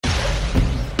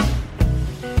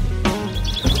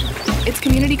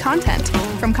community content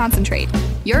from Concentrate.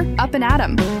 You're Up and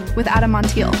Adam with Adam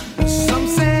Montiel. Some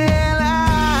say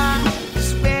life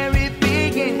is where it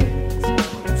begins,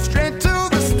 straight to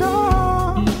the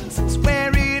stars, it's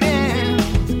where it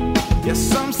ends. Yes,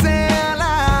 some say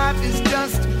life is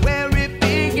just where it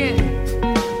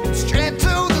begins, straight to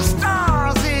the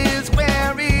stars is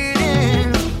where it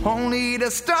ends, only to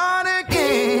start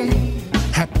again.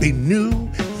 Happy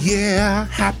New Year,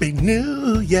 Happy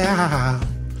New Year.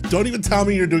 Don't even tell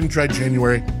me you're doing Dry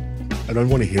January. I don't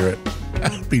want to hear it.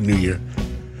 Happy New Year.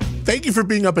 Thank you for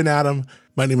being Up and Adam.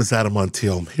 My name is Adam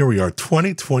Montiel. Here we are,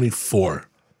 2024.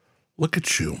 Look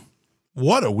at you.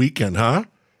 What a weekend, huh?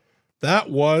 That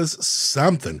was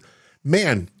something.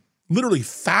 Man, literally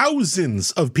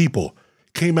thousands of people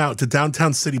came out to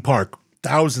downtown City Park.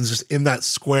 Thousands just in that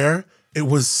square. It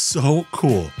was so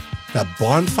cool. That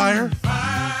bonfire.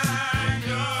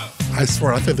 I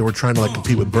swear, I thought they were trying to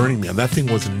compete with Burning Man. That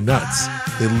thing was nuts.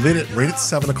 They lit it right at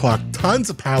 7 o'clock. Tons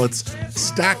of pallets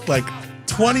stacked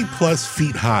 20 plus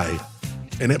feet high.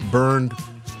 And it burned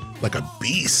like a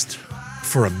beast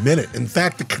for a minute. In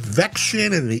fact, the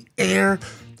convection in the air,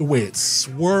 the way it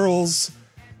swirls,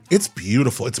 it's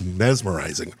beautiful. It's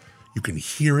mesmerizing. You can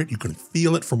hear it. You can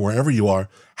feel it from wherever you are.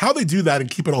 How they do that and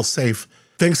keep it all safe.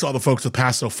 Thanks to all the folks with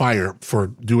Paso Fire for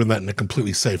doing that in a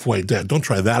completely safe way. Dad, don't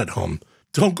try that at home.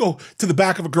 Don't go to the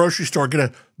back of a grocery store, get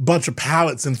a bunch of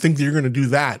pallets and think that you're going to do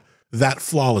that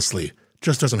flawlessly.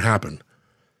 Just doesn't happen.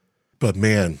 But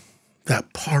man,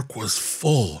 that park was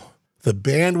full. The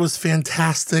band was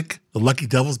fantastic. The Lucky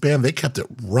Devils band, they kept it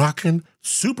rocking.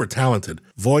 Super talented.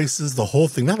 Voices, the whole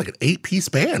thing. Not like an 8-piece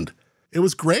band. It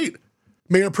was great.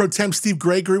 Mayor Pro Tem Steve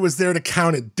Gregory was there to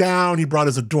count it down. He brought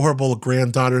his adorable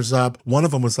granddaughters up. One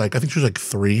of them was I think she was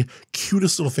 3.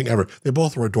 Cutest little thing ever. They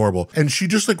both were adorable. And she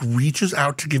just reaches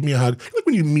out to give me a hug. Like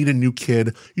when you meet a new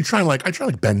kid, you try and I try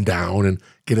to bend down and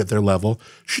get at their level.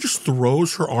 She just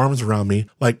throws her arms around me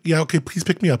yeah, okay, please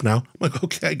pick me up now. I'm like,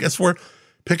 okay, I guess we're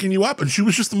picking you up. And she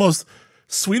was just the most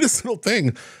sweetest little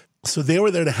thing. So they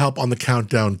were there to help on the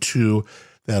countdown too.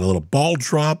 They had a little ball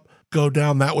drop go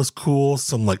down. That was cool.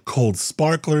 Some cold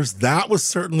sparklers. That was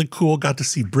certainly cool. Got to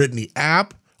see Brittany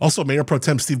App. Also, Mayor Pro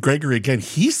Tem Steve Gregory, again,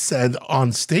 he said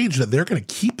on stage that they're going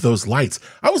to keep those lights.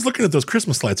 I was looking at those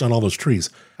Christmas lights on all those trees.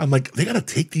 I'm like, they got to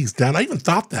take these down. I even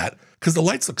thought that because the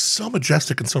lights look so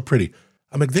majestic and so pretty.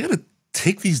 I'm like, they got to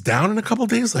take these down in a couple of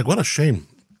days? What a shame.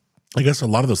 I guess a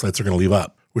lot of those lights are going to leave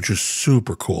up, which is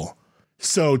super cool.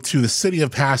 So to the city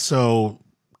of Paso,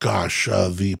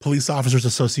 the Police Officers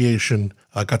Association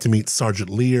got to meet Sergeant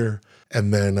Lear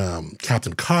and then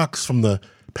Captain Cox from the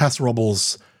Paso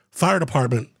Robles Fire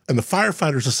Department and the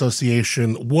Firefighters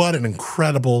Association. What an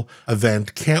incredible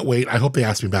event. Can't wait. I hope they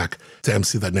ask me back to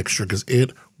MC that next year because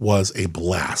it was a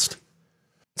blast.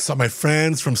 Saw my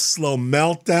friends from Slow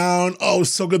Meltdown. Oh,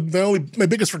 so good. My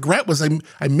biggest regret was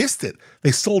I missed it. They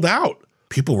sold out.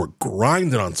 People were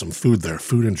grinding on some food there,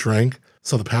 food and drink.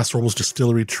 Saw the Paso Robles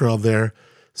Distillery Trail there.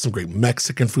 Some great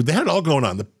Mexican food. They had it all going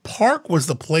on. The park was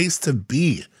the place to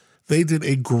be. They did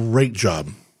a great job.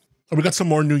 And we got some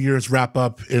more New Year's wrap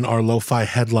up in our lo-fi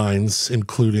headlines,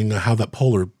 including how that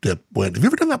polar dip went. Have you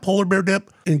ever done that polar bear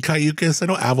dip in Cayucas? I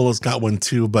know Avalos got one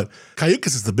too, but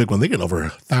Cayucas is the big one. They get over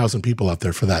 1,000 people out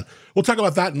there for that. We'll talk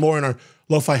about that and more in our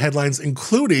lo-fi headlines,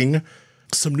 including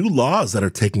some new laws that are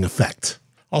taking effect.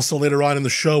 Also later on in the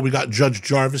show, we got Judge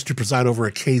Jarvis to preside over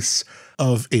a case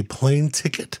of a plane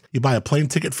ticket. You buy a plane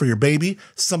ticket for your baby.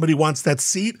 Somebody wants that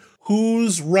seat.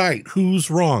 Who's right? Who's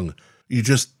wrong? You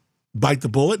just bite the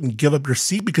bullet and give up your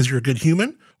seat because you're a good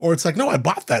human? Or it's no, I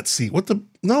bought that seat.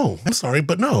 No, I'm sorry,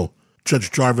 but no. Judge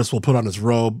Jarvis will put on his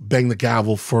robe, bang the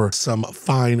gavel for some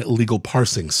fine legal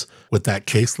parsings with that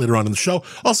case later on in the show.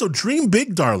 Also, Dream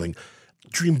Big, Darling.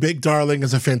 Dream Big, Darling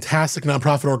is a fantastic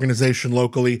nonprofit organization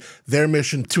locally. Their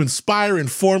mission to inspire,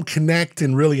 inform, connect,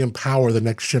 and really empower the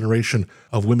next generation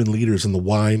of women leaders in the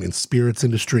wine and spirits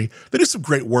industry. They do some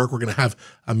great work. We're going to have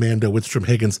Amanda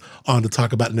Whitstrom-Higgins on to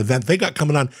talk about an event they got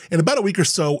coming on in about a week or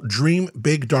so,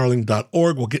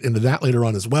 dreambigdarling.org. We'll get into that later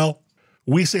on as well.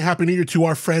 We say Happy New Year to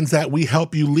our friends at We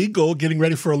Help You Legal, getting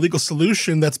ready for a legal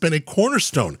solution that's been a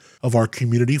cornerstone of our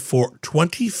community for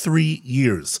 23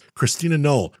 years. Christina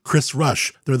Knoll, Chris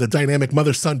Rush, they're the dynamic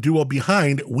mother-son duo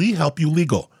behind We Help You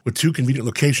Legal. With 2 convenient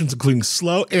locations, including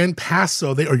SLO and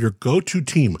Paso, they are your go-to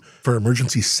team for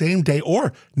emergency same-day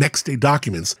or next-day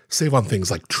documents. Save on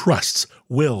things like trusts,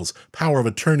 wills, power of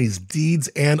attorneys, deeds,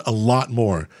 and a lot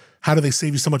more. How do they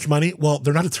save you so much money? Well,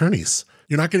 they're not attorneys.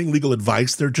 You're not getting legal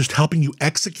advice. They're just helping you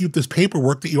execute this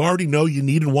paperwork that you already know you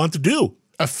need and want to do.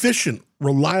 Efficient,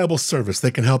 reliable service.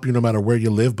 They can help you no matter where you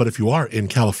live, but if you are in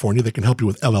California, they can help you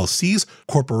with LLCs,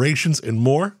 corporations, and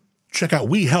more. Check out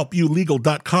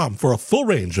WeHelpYouLegal.com for a full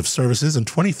range of services and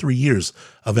 23 years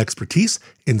of expertise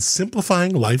in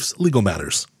simplifying life's legal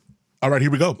matters. All right,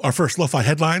 here we go. Our first Lo-Fi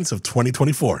headlines of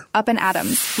 2024. Up and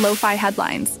Adams, Lo-Fi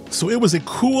headlines. So it was a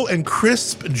cool and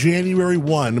crisp January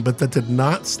 1, but that did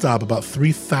not stop about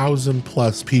 3,000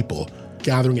 plus people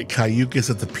gathering at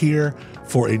Cayucos at the pier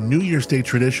for a New Year's Day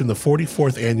tradition, the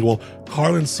 44th annual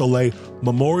Carlin Soleil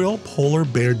Memorial Polar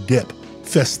Bear Dip.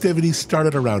 Festivities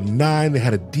started around 9. They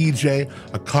had a DJ,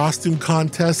 a costume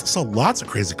contest, saw lots of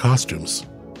crazy costumes.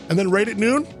 And then right at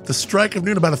noon, the strike of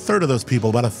noon, about a third of those people,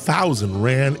 about 1,000,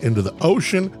 ran into the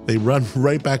ocean. They run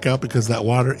right back out because that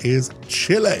water is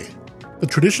chilly. The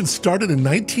tradition started in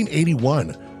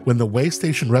 1981 when the way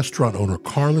station restaurant owner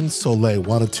Carlin Soleil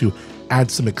wanted to add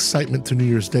some excitement to New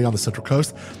Year's Day on the Central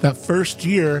Coast. That first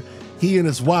year, he and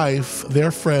his wife,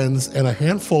 their friends, and a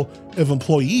handful of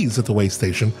employees at the way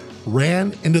station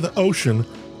ran into the ocean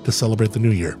to celebrate the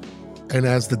new year. And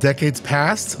as the decades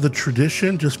passed, the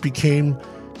tradition just became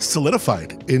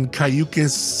solidified in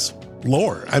Cayucos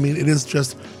lore. I mean, it is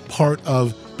just part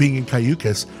of being in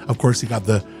Cayucos. Of course, you got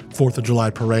the 4th of July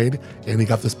parade, and you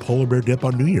got this polar bear dip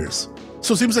on New Year's.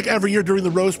 So it seems like every year during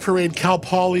the Rose Parade, Cal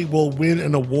Poly will win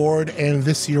an award, and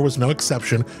this year was no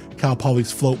exception. Cal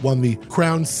Poly's float won the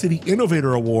Crown City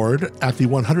Innovator Award at the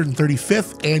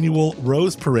 135th Annual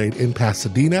Rose Parade in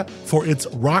Pasadena for its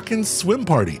Rockin' Swim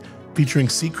Party, featuring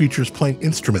sea creatures playing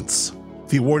instruments.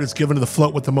 The award is given to the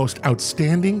float with the most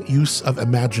outstanding use of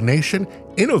imagination,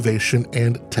 innovation,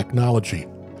 and technology.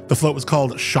 The float was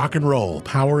called Shock and Roll,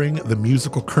 powering the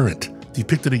musical current.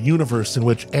 Depicted a universe in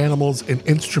which animals and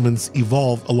instruments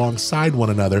evolve alongside one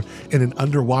another in an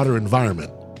underwater environment.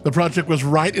 The project was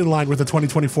right in line with the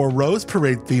 2024 Rose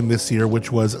Parade theme this year, which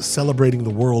was celebrating the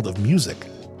world of music.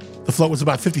 The float was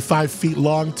about 55 feet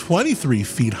long, 23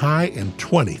 feet high, and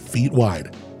 20 feet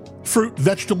wide. Fruit,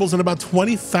 vegetables, and about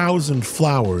 20,000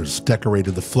 flowers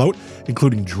decorated the float,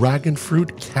 including dragon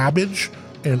fruit, cabbage,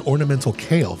 and ornamental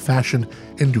kale fashioned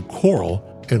into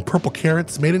coral, and purple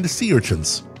carrots made into sea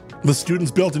urchins. The students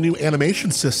built a new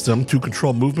animation system to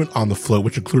control movement on the float,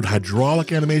 which include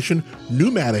hydraulic animation,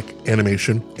 pneumatic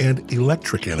animation, and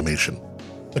electric animation.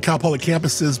 The Cal Poly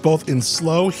campuses, both in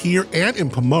SLO here and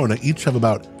in Pomona, each have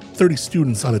about 30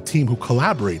 students on a team who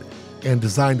collaborate and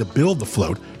design to build the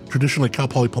float. Traditionally, Cal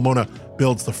Poly Pomona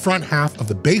builds the front half of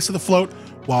the base of the float,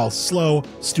 while SLO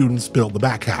students build the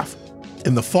back half.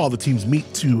 In the fall, the teams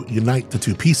meet to unite the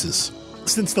two pieces.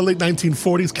 Since the late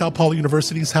 1940s, Cal Poly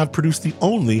universities have produced the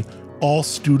only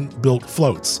all-student-built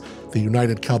floats. The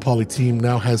United Cal Poly team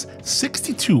now has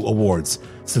 62 awards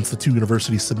since the two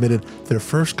universities submitted their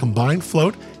first combined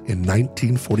float in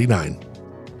 1949.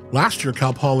 Last year,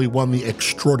 Cal Poly won the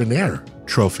Extraordinaire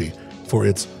Trophy for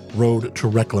its Road to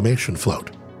Reclamation float.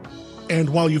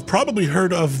 And while you've probably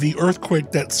heard of the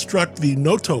earthquake that struck the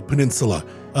Noto Peninsula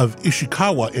of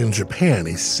Ishikawa in Japan,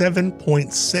 a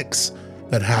 7.6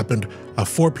 that happened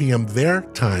 4 p.m. their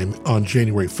time on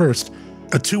January 1st,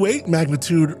 a 2.8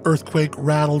 magnitude earthquake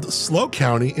rattled SLO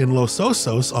County in Los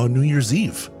Osos on New Year's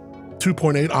Eve.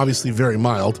 2.8, obviously very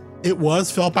mild. It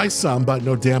was felt by some, but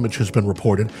no damage has been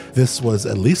reported. This was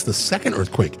at least the second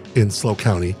earthquake in SLO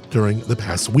County during the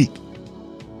past week.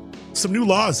 Some new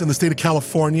laws in the state of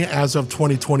California as of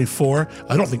 2024.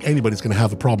 I don't think anybody's going to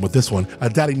have a problem with this one.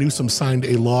 Daddy Newsom signed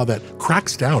a law that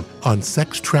cracks down on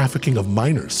sex trafficking of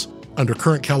minors. Under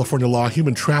current California law,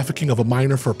 human trafficking of a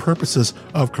minor for purposes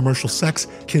of commercial sex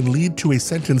can lead to a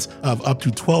sentence of up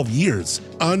to 12 years.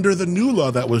 Under the new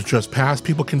law that was just passed,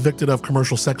 people convicted of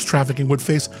commercial sex trafficking would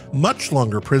face much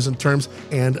longer prison terms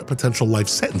and potential life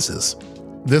sentences.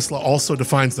 This law also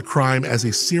defines the crime as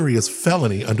a serious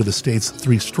felony under the state's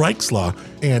 3 strikes law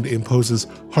and imposes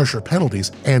harsher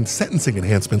penalties and sentencing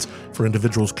enhancements for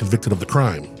individuals convicted of the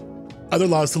crime. Other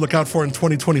laws to look out for in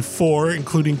 2024,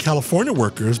 including California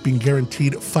workers being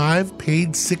guaranteed 5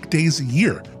 paid sick days a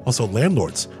year. Also,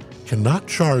 landlords cannot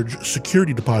charge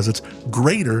security deposits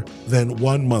greater than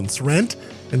 1 month's rent,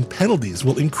 and penalties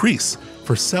will increase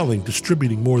for selling,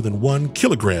 distributing more than 1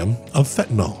 kilogram of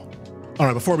fentanyl. All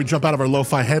right, before we jump out of our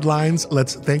lo-fi headlines,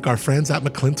 let's thank our friends at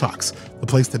McClintock's, the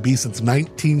place to be since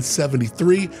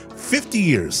 1973, 50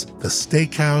 years. The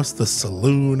steakhouse, the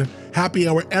saloon, happy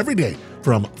hour every day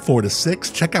from 4 to 6.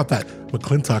 Check out that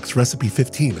McClintock's Recipe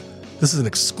 15. This is an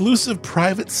exclusive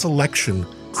private selection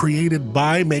created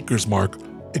by Maker's Mark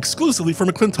exclusively for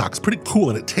McClintock's. Pretty cool,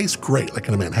 and it tastes great, like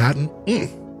in a Manhattan.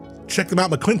 Check them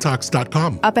out,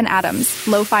 McClintox.com. Up and Adams,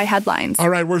 Lo-Fi headlines. All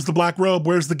right, where's the black robe?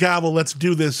 Where's the gavel? Let's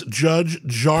do this. Judge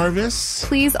Jarvis.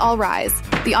 Please all rise.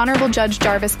 The Honorable Judge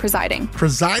Jarvis presiding.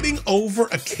 Presiding over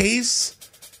a case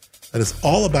that is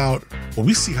all about, well,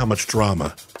 we see how much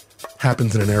drama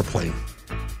happens in an airplane,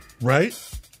 right?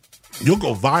 You'll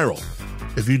go viral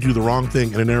if you do the wrong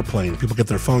thing in an airplane. People get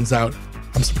their phones out.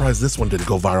 I'm surprised this one didn't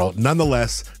go viral.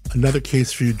 Nonetheless, another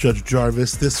case for you, Judge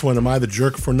Jarvis. This one, am I the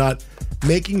jerk for not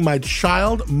making my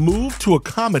child move to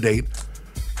accommodate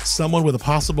someone with a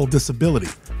possible disability?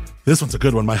 This one's a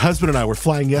good one. My husband and I were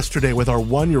flying yesterday with our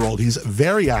 1-year-old. He's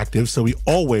very active, so we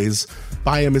always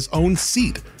buy him his own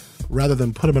seat rather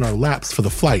than put him in our laps for the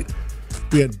flight.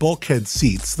 We had bulkhead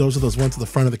seats. Those are those ones at the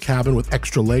front of the cabin with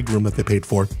extra leg room that they paid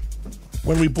for.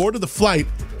 When we boarded the flight,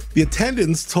 the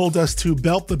attendants told us to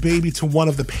belt the baby to one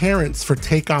of the parents for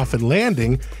takeoff and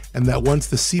landing, and that once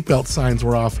the seatbelt signs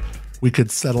were off, we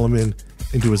could settle him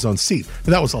into his own seat.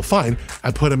 And that was all fine.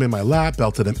 I put him in my lap,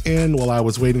 belted him in while I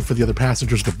was waiting for the other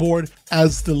passengers to board.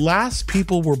 As the last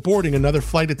people were boarding, another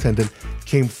flight attendant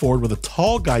came forward with a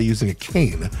tall guy using a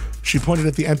cane. She pointed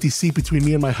at the empty seat between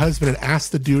me and my husband and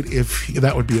asked the dude if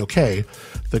that would be okay.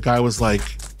 The guy was like,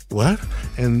 what?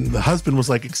 And the husband was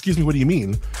like, excuse me, what do you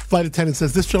mean? Flight attendant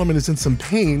says, this gentleman is in some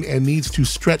pain and needs to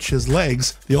stretch his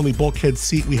legs. The only bulkhead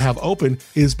seat we have open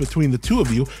is between the two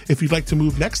of you. If you'd like to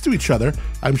move next to each other,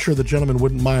 I'm sure the gentleman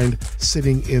wouldn't mind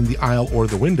sitting in the aisle or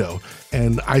the window.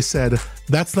 And I said,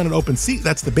 that's not an open seat,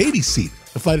 that's the baby seat.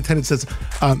 The flight attendant says,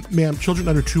 ma'am, children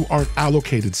under 2 aren't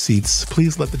allocated seats.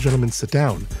 Please let the gentleman sit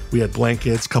down. We had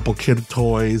blankets, couple kid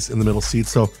toys in the middle seat,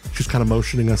 so she's kind of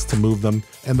motioning us to move them.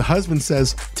 And the husband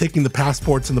says, taking the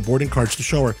passports and the boarding cards to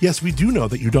show her, yes, we do know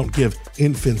that you don't give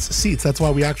infants seats. That's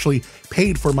why we actually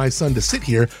paid for my son to sit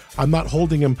here. I'm not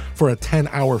holding him for a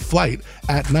 10-hour flight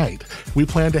at night. We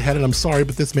planned ahead, and I'm sorry,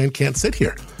 but this man can't sit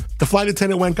here. The flight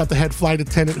attendant got the head flight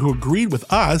attendant who agreed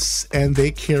with us, and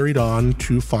they carried on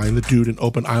to find the dude an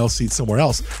open aisle seat somewhere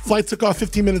else. Flight took off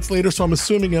 15 minutes later, so I'm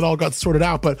assuming it all got sorted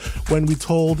out. But when we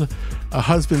told a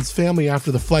husband's family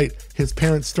after the flight, his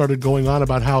parents started going on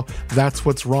about how that's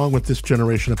what's wrong with this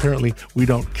generation. Apparently, we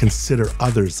don't consider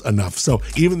others enough. So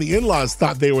even the in-laws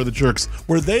thought they were the jerks.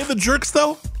 Were they the jerks,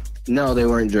 though? No, they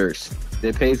weren't jerks.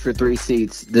 They paid for 3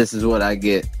 seats. This is what I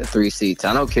get, 3 seats.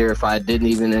 I don't care if I didn't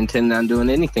even intend on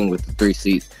doing anything with the 3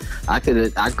 seats. I could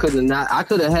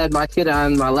have had my kid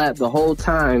on my lap the whole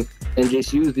time and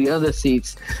just used the other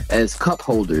seats as cup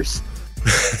holders.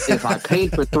 If I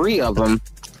paid for 3 of them,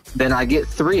 then I get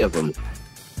 3 of them.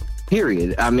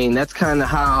 Period. I mean, that's kind of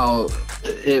how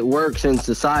it works in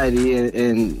society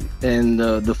and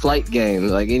the flight game.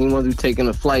 Like, anyone who's taken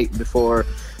a flight before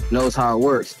knows how it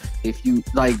works. If you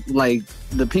like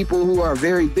the people who are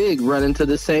very big run into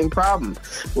the same problem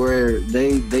where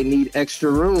they need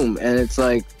extra room, and it's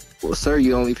like, well, sir,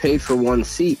 you only paid for 1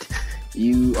 seat.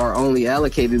 You are only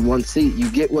allocated 1 seat.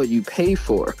 You get what you pay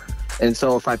for. And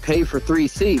so if I pay for 3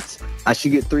 seats, I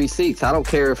should get 3 seats. I don't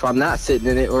care if I'm not sitting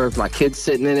in it or if my kid's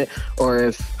sitting in it, or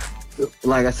if,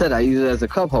 like I said, I use it as a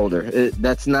cup holder.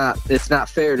 It's not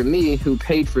fair to me, who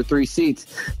paid for 3 seats,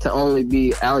 to only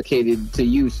be allocated to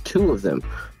use 2 of them.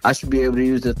 I should be able to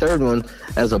use the 3rd one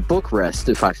as a book rest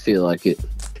if I feel like it.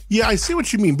 Yeah, I see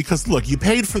what you mean, because look, you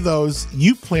paid for those,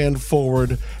 you planned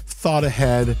forward, thought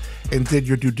ahead, and did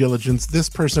your due diligence. This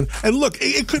person, and look,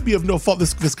 it could be of no fault.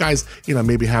 This guy's,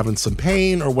 maybe having some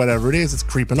pain or whatever it is. It's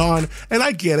creeping on, and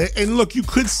I get it. And look, you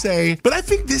could say, but I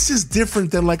think this is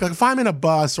different than like if I'm in a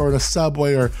bus or in a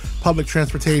subway or public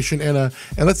transportation, and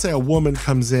let's say a woman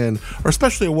comes in, or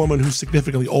especially a woman who's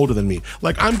significantly older than me.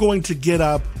 Like, I'm going to get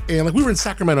up, and like we were in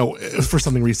Sacramento for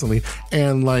something recently,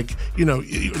 and like an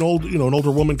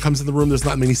older woman comes in the room. There's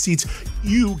not many seats.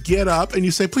 You get up and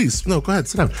you say, please, no, go ahead,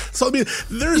 sit down. So I mean,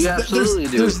 there's that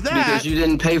because you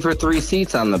didn't pay for 3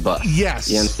 seats on the bus. Yes,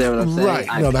 you understand what I'm saying?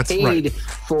 Right. I paid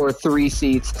for 3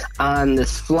 seats on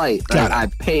this flight. I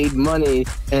paid money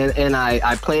and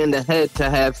I planned ahead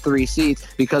to have 3 seats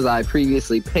because I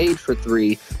previously paid for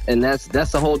 3, and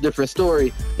that's a whole different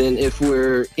story than if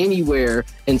we're anywhere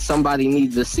and somebody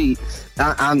needs a seat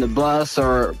on the bus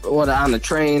or on the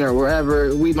train or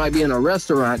wherever. We might be in a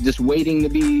restaurant just waiting to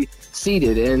be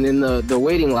seated, and in the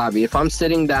waiting lobby, if I'm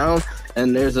sitting down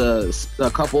and there's a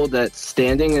couple that's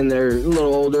standing and they're a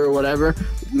little older or whatever,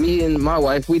 me and my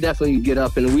wife, we definitely get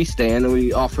up and we stand and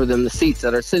we offer them the seats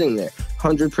that are sitting there,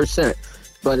 100%.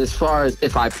 But as far as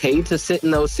if I paid to sit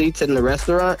in those seats in the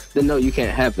restaurant, then no, you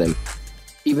can't have them.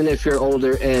 Even if you're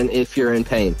older and if you're in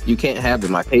pain, you can't have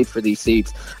them. I paid for these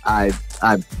seats. I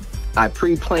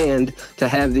pre-planned to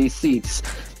have these seats.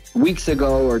 weeks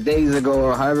ago or days ago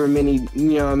or however many,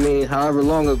 however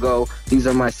long ago. These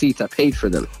are my seats. I paid for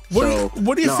them. What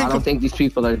do you think? I don't think these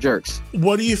people are jerks.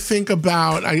 What do you think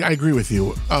about? I agree with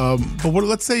you. But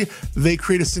let's say they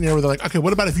create a scenario where they're like, okay,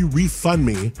 what about if you refund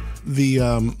me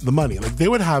the money? Like they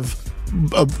would have.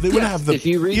 If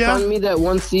you refund me that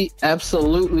one seat,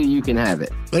 absolutely you can have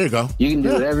it. There you go. You can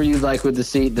do whatever you like with the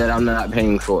seat that I'm not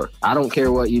paying for. I don't care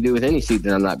what you do with any seat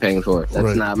that I'm not paying for.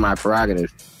 That's not my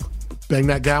prerogative. Bang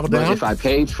that gavel down. But if I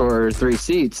paid for 3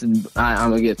 seats, I'm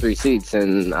going to get 3 seats,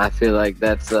 and I feel like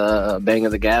that's a bang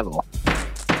of the gavel.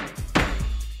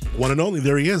 One and only,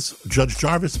 there he is. Judge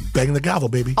Jarvis, bang the gavel,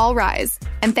 baby. All rise,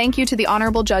 and thank you to the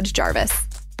Honorable Judge Jarvis.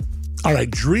 All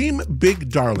right,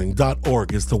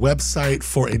 dreambigdarling.org is the website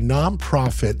for a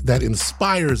nonprofit that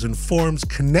inspires, informs,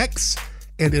 connects,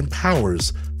 and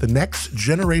empowers the next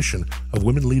generation of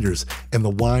women leaders in the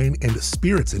wine and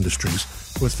spirits industries.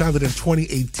 It was founded in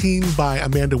 2018 by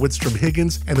Amanda Whitstrom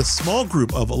Higgins and a small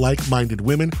group of like-minded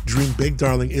women. Dream Big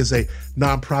Darling is a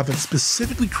nonprofit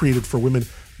specifically created for women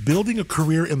building a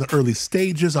career in the early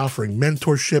stages, offering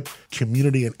mentorship,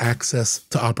 community, and access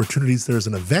to opportunities. There's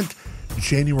an event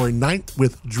January 9th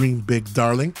with Dream Big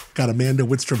Darling. Got Amanda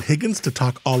Whitstrom Higgins to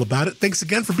talk all about it. Thanks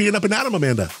again for being up and Adam,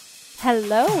 Amanda.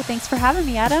 Hello. Thanks for having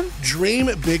me, Adam. Dream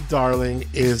Big Darling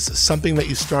is something that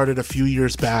you started a few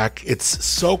years back. It's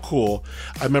so cool.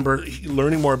 I remember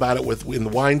learning more about it in the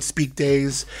Wine Speak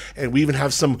days, and we even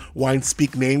have some Wine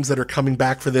Speak names that are coming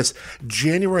back for this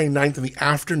January 9th in the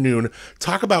afternoon.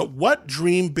 Talk about what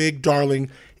Dream Big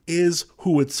Darling is,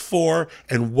 who it's for,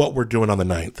 and what we're doing on the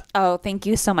 9th. Oh, thank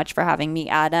you so much for having me,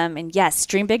 Adam. And yes,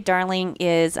 Dream Big Darling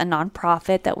is a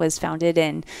nonprofit that was founded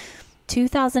in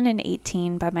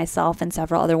 2018 by myself and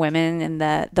several other women in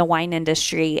the wine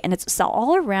industry. And it's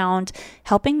all around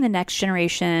helping the next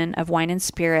generation of wine and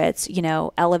spirits,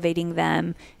 elevating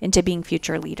them into being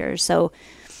future leaders. So,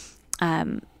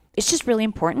 it's just really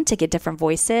important to get different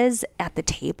voices at the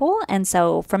table. And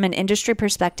so from an industry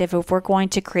perspective, if we're going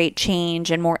to create change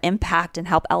and more impact and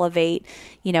help elevate,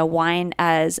 wine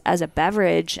as a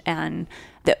beverage and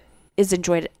that is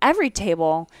enjoyed at every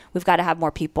table, we've got to have more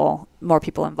people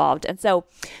involved. And so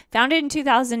founded in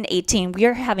 2018, we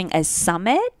are having a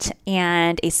summit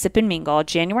and a sip and mingle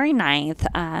January 9th,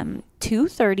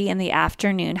 2:30 in the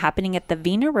afternoon, happening at the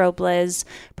Vina Robles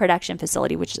production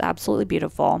facility, which is absolutely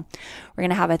beautiful. We're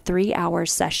going to have a 3-hour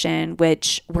session,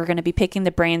 which we're going to be picking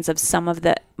the brains of some of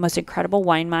the most incredible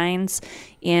wine minds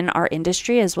in our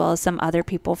industry, as well as some other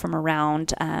people from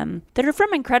around that are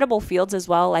from incredible fields as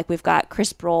well. Like we've got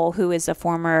Chris Broll, who is a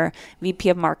former VP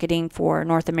of marketing for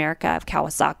North America of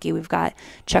Kawasaki. We've got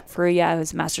Chuck Furuya,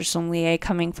 who's a master sommelier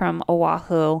coming from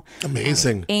Oahu.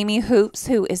 Amazing. Amy Hoops,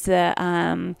 who is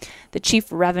the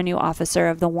chief revenue officer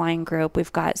of the wine group.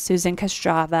 We've got Susan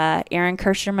Kostrava, Aaron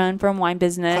Kirscherman from Wine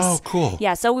Business. Oh, cool.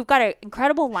 Yeah, so we've got an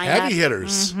incredible lineup. Heavy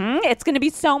hitters. Mm-hmm. It's going to be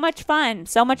so much fun.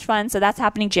 So much fun. So that's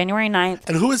happening January 9th.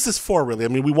 And who is this for, really? I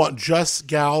mean, we want just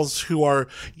gals who are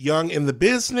young in the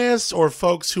business or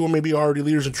folks who are maybe already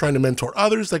leaders and trying to mentor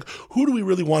others. Like, who do we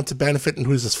really want to benefit and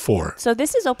who is this for? So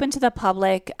this is open to the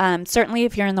public. Certainly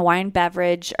if you're in the wine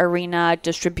beverage arena,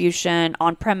 distribution,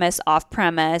 on-premise,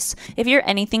 off-premise, if you're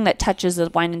anything that touches the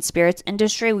wine and spirits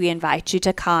industry, we invite you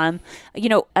to come.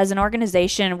 As an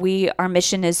organization, our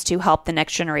mission is to help the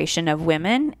next generation of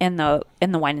women in the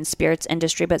wine and spirits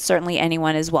industry, but certainly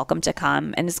anyone is welcome to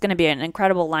come. And it's going to be an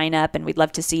incredible lineup, and we'd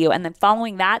love to see you. And then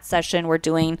following that session,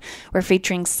 we're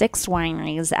featuring 6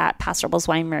 wineries at Paso Robles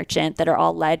Wine Merchant that are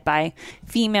all led by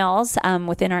females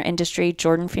within our industry.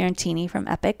 Jordan Fiorentini from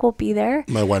Epic will be there.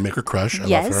 My winemaker crush. I love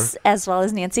Yes, her. as well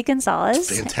as Nancy Gonzalez.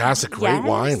 Fantastic. Great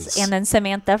wines. And then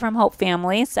Samantha from Hope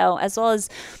Family. So as well as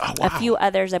a few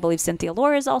others. I believe Cynthia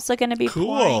Laura is also going to be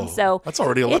pouring. So that's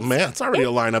already a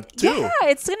lineup too. Yeah,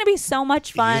 it's going to be so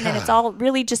much fun, and it's all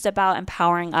really just about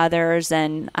empowering others.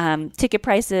 And ticket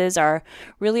prices are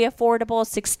really affordable.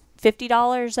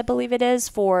 $50, I believe it is,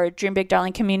 for Dream Big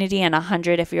Darling community, and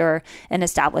 $100 if you're an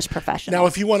established professional. Now,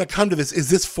 if you want to come to this, is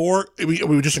this for, are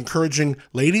we just encouraging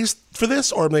ladies for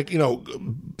this, or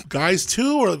guys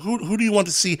too, or who do you want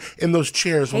to see in those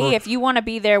chairs? Hey, if you want to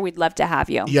be there, we'd love to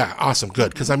have you. Yeah, awesome,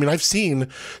 good. Because I've seen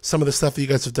some of the stuff that you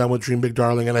guys have done with Dream Big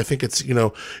Darling, and I think it's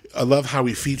I love how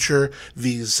we feature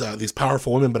these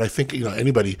powerful women, but I think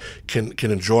anybody can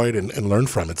enjoy it and learn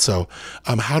from it. So,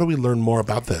 how do we learn more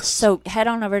about this? So head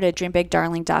on over to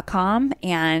dreambigdarling.com,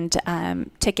 and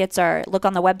tickets look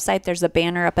on the website. There's a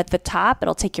banner up at the top.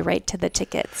 It'll take you right to the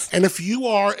tickets. And if you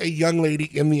are a young lady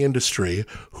in the industry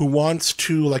who wants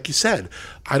to, like you said,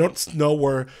 I don't know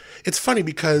where, it's funny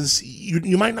because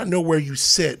you might not know where you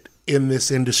sit in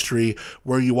this industry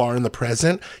where you are in the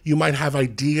present. You might have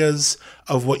ideas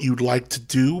of what you'd like to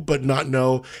do, but not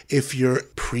know if your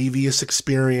previous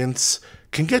experience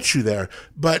can get you there.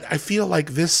 But I feel like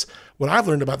what I've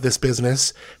learned about this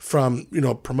business from,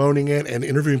 promoting it and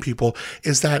interviewing people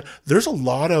is that there's a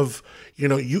lot of,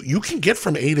 you can get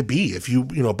from A to B if you,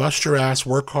 bust your ass,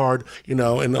 work hard, and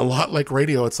a lot like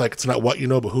radio, it's like, it's not what you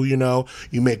know, but who you know.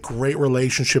 You make great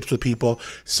relationships with people.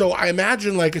 So I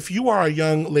imagine, like, if you are a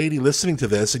young lady listening to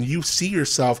this and you see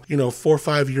yourself, 4 or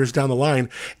 5 years down the line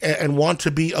and want to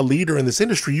be a leader in this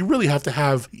industry, you really have to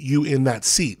have you in that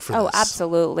seat for this. Oh,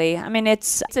 absolutely. I mean,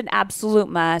 it's an absolute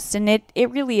must. And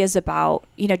it really is about,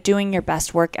 doing your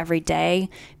best work every day,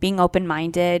 being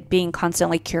open-minded, being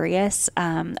constantly curious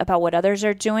about what others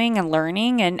are doing and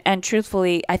learning. And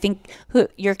truthfully, I think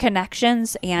your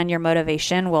connections and your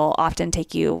motivation will often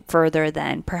take you further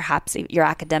than perhaps your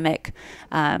academic.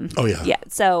 Yeah.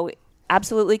 So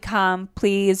absolutely come,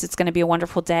 please. It's going to be a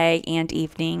wonderful day and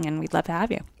evening, and we'd love to have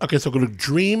you. Okay, so go to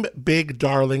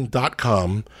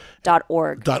dreambigdarling.com.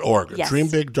 .org. Yes.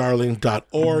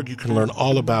 Dreambigdarling.org. You can learn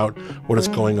all about what is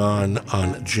going on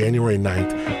January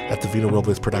 9th at the Vino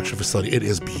Robles production facility. It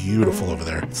is beautiful over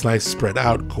there. It's nice, spread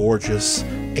out, gorgeous.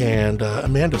 And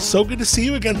Amanda, so good to see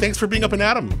you again. Thanks for being up and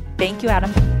Adam. Thank you,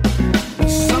 Adam.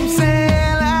 Some say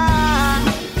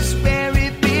life is where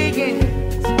it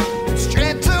begins.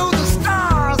 Straight to the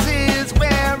stars is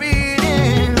where it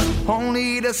ends.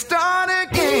 Only to start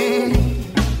again.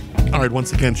 All right,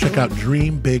 once again, check out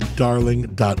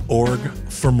dreambigdarling.org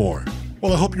for more.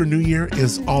 Well, I hope your new year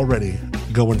is already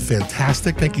going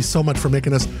fantastic. Thank you so much for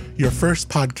making us your first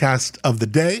podcast of the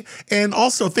day. And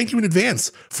also, thank you in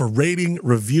advance for rating,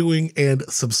 reviewing, and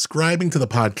subscribing to the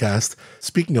podcast.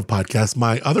 Speaking of podcasts,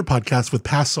 my other podcast with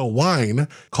Paso Wine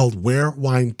called Where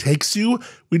Wine Takes You,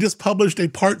 we just published a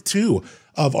part 2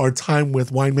 of our time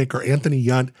with winemaker Anthony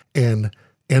Yunt and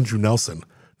Andrew Nelson.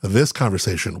 This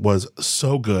conversation was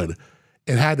so good.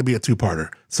 It had to be a 2-parter.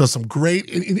 So some great,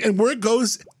 and where it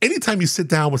goes, anytime you sit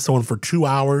down with someone for 2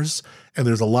 hours and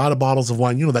there's a lot of bottles of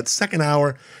wine, that second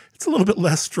hour, it's a little bit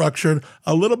less structured,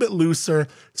 a little bit looser.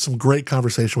 Some great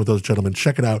conversation with those gentlemen.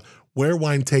 Check it out. Where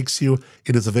Wine Takes You.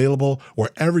 It is available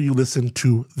wherever you listen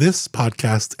to this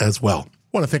podcast as well.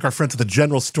 I want to thank our friends at the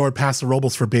General Store, Paso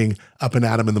Robles, for being up and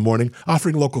at 'em in the morning,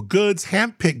 offering local goods,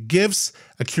 hand-picked gifts,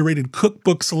 a curated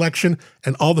cookbook selection,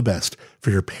 and all the best for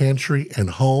your pantry and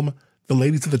home. The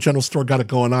ladies at the General Store got it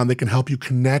going on. They can help you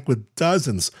connect with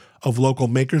dozens of local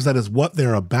makers. That is what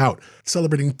they're about.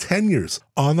 Celebrating 10 years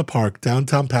on the Park,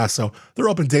 downtown Paso. They're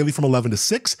open daily from 11 to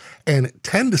 6 and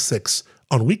 10 to 6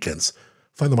 on weekends.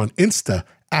 Find them on Insta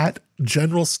at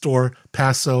General Store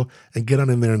Paso and get on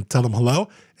in there and tell them hello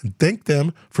and thank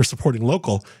them for supporting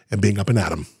local and being up and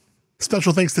at 'em.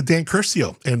 Special thanks to Dan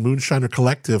Curcio and Moonshiner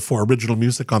Collective for original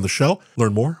music on the show.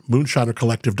 Learn more,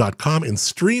 moonshinercollective.com, and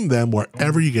stream them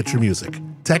wherever you get your music.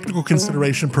 Technical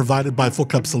consideration provided by Full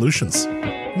Cup Solutions.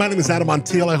 My name is Adam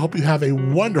Montiel. I hope you have a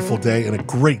wonderful day and a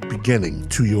great beginning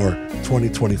to your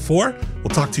 2024. We'll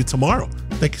talk to you tomorrow.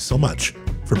 Thank you so much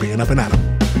for being up and at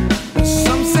 'em.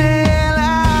 Some say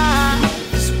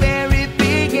life is where it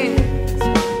begins.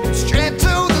 Straight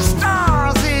to the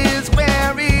stars is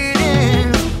where it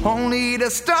ends. Only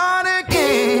to start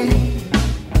again.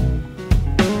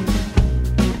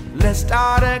 Let's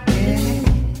start again.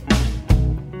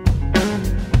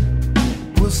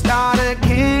 We'll start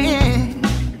again.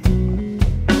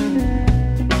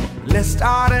 Let's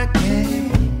start again.